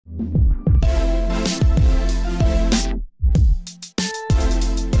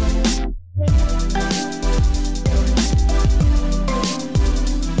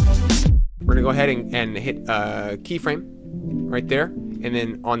ahead and hit keyframe right there. And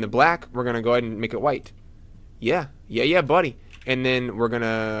then on the black, we're going to go ahead and make it white. Yeah, buddy. And then we're going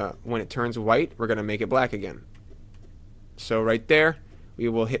to, when it turns white, we're going to make it black again. So right there, we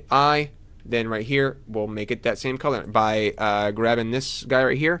will hit I. Then right here, we'll make it that same color by grabbing this guy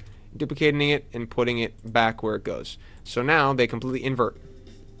right here, duplicating it, and putting it back where it goes. So now they completely invert.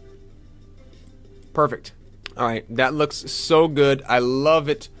 Perfect. All right, that looks so good. I love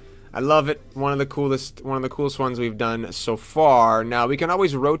it. I love it. One of the coolest ones we've done so far. Now we can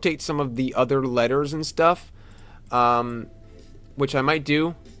always rotate some of the other letters and stuff, which I might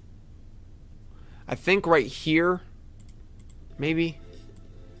do. I think right here, maybe.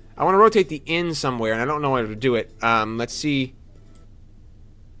 I want to rotate the N somewhere, and I don't know where to do it. Let's see.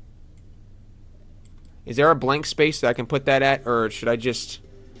 Is there a blank space that I can put that at, or should I just...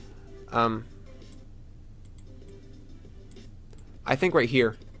 I think right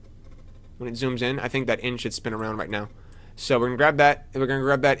here. When it zooms in, I think that N should spin around right now. So we're gonna grab that. We're gonna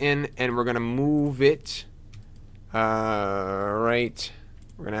grab that in, and we're gonna move it. Right.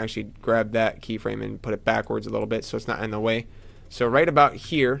 We're gonna actually grab that keyframe and put it backwards a little bit, so it's not in the way. So right about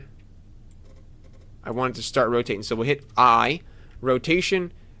here, I want it to start rotating. So we'll hit I,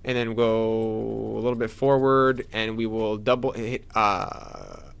 rotation, and then go a little bit forward, and we will double hit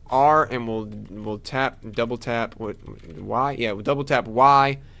R, and we'll tap, double tap Y. Yeah, we'll double tap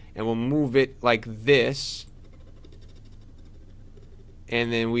Y. And we'll move it like this. And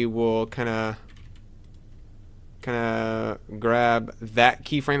then we will kind of grab that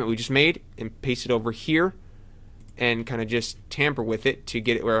keyframe that we just made and paste it over here. And kind of just tamper with it to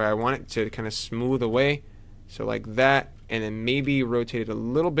get it where I want it to kind of smooth away. So like that. And then maybe rotate it a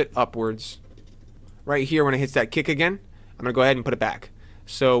little bit upwards. Right here when it hits that kick again, I'm going to go ahead and put it back.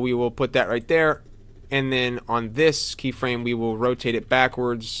 So we will put that right there. And then on this keyframe, we will rotate it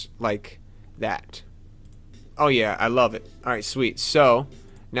backwards like that. Oh yeah, I love it. All right, sweet. So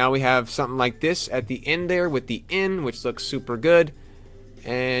now we have something like this at the end there with the N, which looks super good.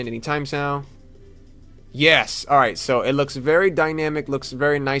 And any times now. Yes. All right, so it looks very dynamic, looks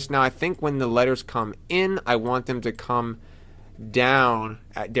very nice. Now I think when the letters come in, I want them to come down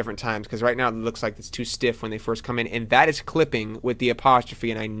at different times, because right now it looks like it's too stiff when they first come in, and that is clipping with the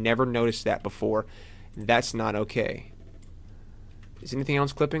apostrophe, and I never noticed that before. That's not okay. Is anything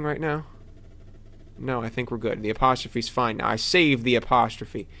else clipping right now? No, I think we're good. The apostrophe's fine. Now I saved the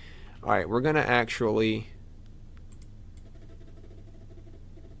apostrophe. Alright, we're gonna actually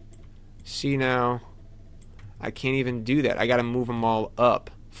see now. I can't even do that. I gotta move them all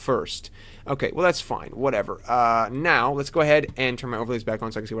up first. Okay, well that's fine. Whatever. Now let's go ahead and turn my overlays back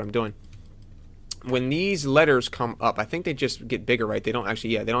on so I can see what I'm doing. When these letters come up, I think they just get bigger, right? They don't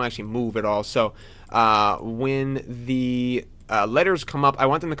actually, yeah, they don't actually move at all. So when the letters come up, I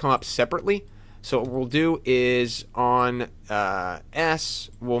want them to come up separately. So what we'll do is on S,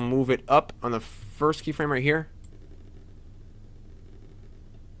 we'll move it up on the first keyframe right here.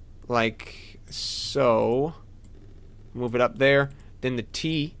 Like so. Move it up there. Then the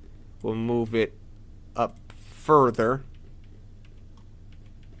T, we'll move it up further.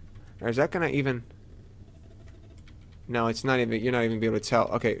 Or is that gonna even? No, it's not even. You're not even be able to tell.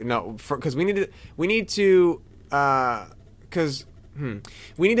 Okay, no, because we need to we need to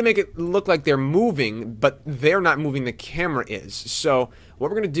make it look like they're moving, but they're not moving. The camera is. So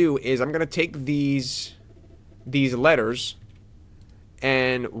what we're gonna do is I'm gonna take these letters,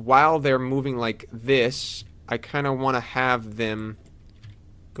 and while they're moving like this, I kind of want to have them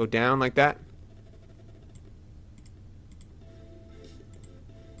go down like that.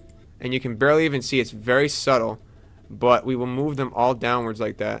 And you can barely even see, it's very subtle, but we will move them all downwards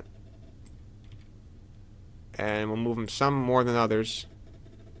like that. And we'll move them some more than others.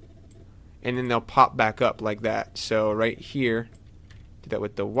 And then they'll pop back up like that. So right here, do that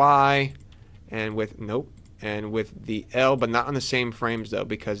with the Y, and with, nope, and with the L, but not on the same frames though,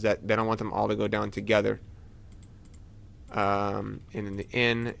 because that they don't want them all to go down together. And then the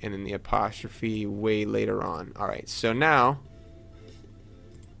N, and then the apostrophe way later on. Alright, so now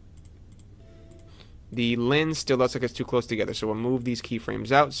the lens still looks like it's too close together, so we'll move these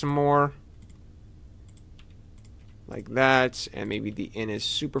keyframes out some more. Like that, and maybe the N is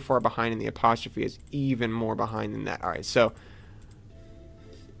super far behind and the apostrophe is even more behind than that. Alright, so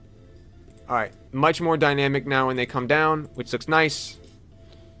alright, much more dynamic now when they come down, which looks nice.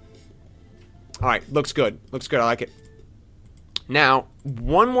 Alright, looks good. Looks good, I like it. Now,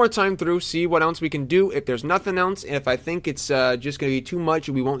 one more time through, see what else we can do. If there's nothing else, if I think it's just going to be too much,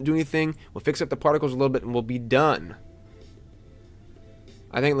 we won't do anything. We'll fix up the particles a little bit and we'll be done.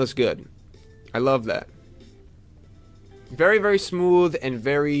 I think it looks good. I love that. Very, very smooth and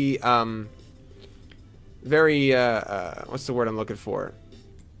very very what's the word I'm looking for?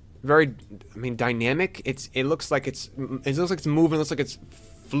 Very, I mean, dynamic. It looks like it's moving. It looks like it's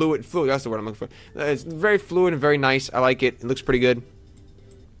fluid. That's the word I'm looking for. It's very fluid and very nice. I like it. It looks pretty good.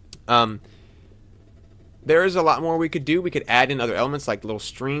 There is a lot more we could do. We could add in other elements like little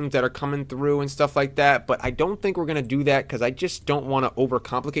streams that are coming through and stuff like that. But I don't think we're going to do that because I just don't want to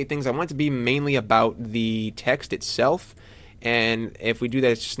overcomplicate things. I want it to be mainly about the text itself. And if we do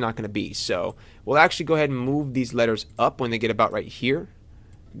that, it's just not going to be. So we'll actually go ahead and move these letters up when they get about right here,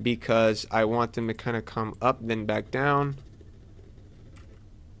 because I want them to kind of come up, then back down,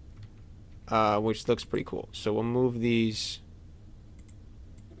 which looks pretty cool. So we'll move these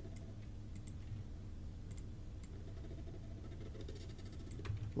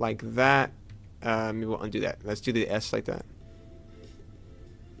like that. Maybe we'll undo that. Let's do the S like that.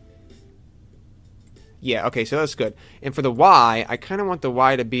 Yeah, okay, so that's good. And for the Y, I kind of want the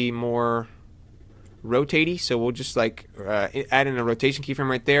Y to be more rotatey, so we'll just like add in a rotation keyframe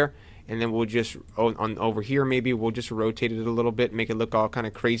right there, and then we'll just on over here maybe we'll just rotate it a little bit, make it look all kind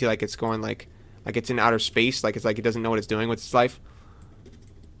of crazy, like it's going like it's in outer space, like it doesn't know what it's doing with its life,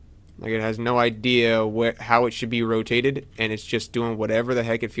 like it has no idea how it should be rotated, and it's just doing whatever the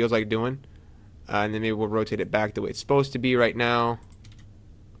heck it feels like doing. And then maybe we'll rotate it back the way it's supposed to be right now,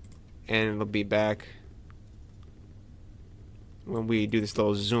 and it'll be back when we do this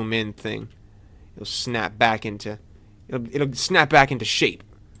little zoom in thing. It'll snap back into shape.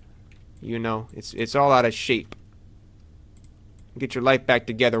 You know, it's all out of shape. Get your life back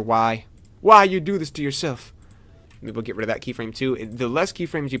together. Why you do this to yourself? Maybe we'll get rid of that keyframe too. The less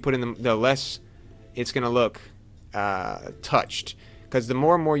keyframes you put in, the less it's gonna look touched. Because the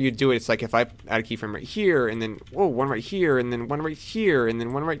more and more you do it, it's like if I add a keyframe right here, and then whoa, one right here, and then one right here, and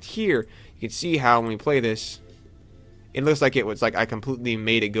then one right here. You can see how when we play this, it looks like it was like I completely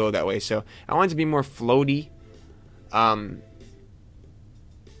made it go that way. So I want it to be more floaty. So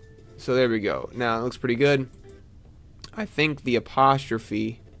there we go. Now it looks pretty good. I think the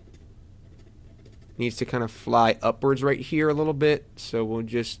apostrophe needs to kind of fly upwards right here a little bit. So we'll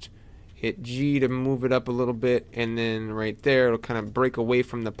just hit G to move it up a little bit, and then right there it'll kind of break away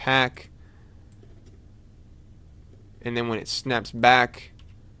from the pack. And then when it snaps back,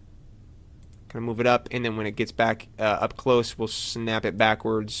 kind of move it up, and then when it gets back up close, we'll snap it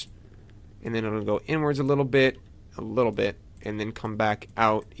backwards, and then it'll go inwards a little bit, and then come back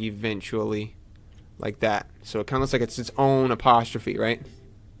out eventually, like that. So it kind of looks like it's its own apostrophe, right?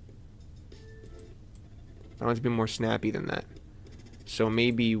 I want it to be more snappy than that. So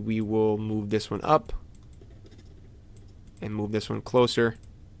maybe we will move this one up, and move this one closer.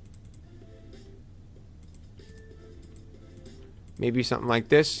 Maybe something like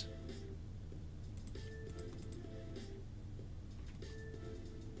this.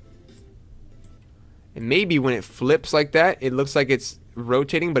 And maybe when it flips like that, it looks like it's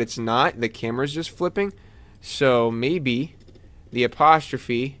rotating, but it's not. The camera's just flipping. So maybe the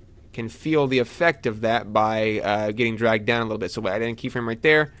apostrophe can feel the effect of that by getting dragged down a little bit. So we'll add in a keyframe right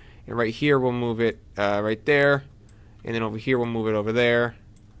there, and right here we'll move it right there, and then over here we'll move it over there,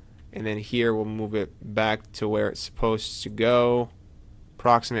 and then here we'll move it back to where it's supposed to go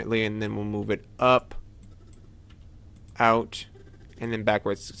approximately, and then we'll move it up, out, and then back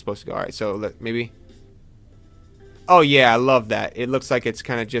where it's supposed to go. Alright, so maybe, oh yeah, I love that. It looks like it's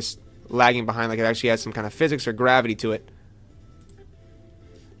kind of just lagging behind, like it actually has some kind of physics or gravity to it.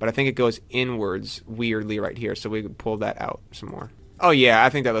 But I think it goes inwards weirdly right here, so we could pull that out some more. Oh yeah,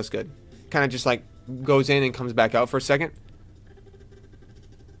 I think that looks good. Kind of just like goes in and comes back out for a second.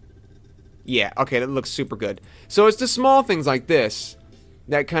 Yeah, okay, that looks super good. So it's the small things like this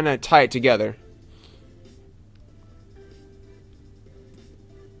that kind of tie it together.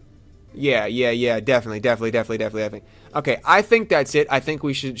 Yeah, definitely. Okay, I think that's it. I think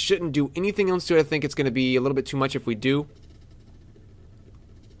we shouldn't do anything else to it. I think it's going to be a little bit too much if we do.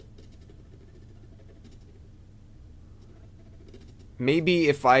 Maybe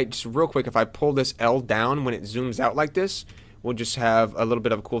if I, just real quick, if I pull this L down when it zooms out like this, we'll just have a little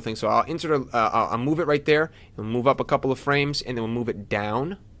bit of a cool thing. So I'll insert I'll move it right there, and move up a couple of frames, and then we'll move it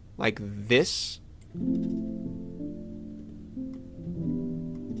down like this. And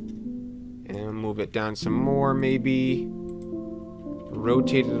we'll move it down some more, maybe.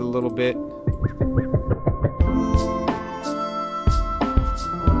 Rotate it a little bit.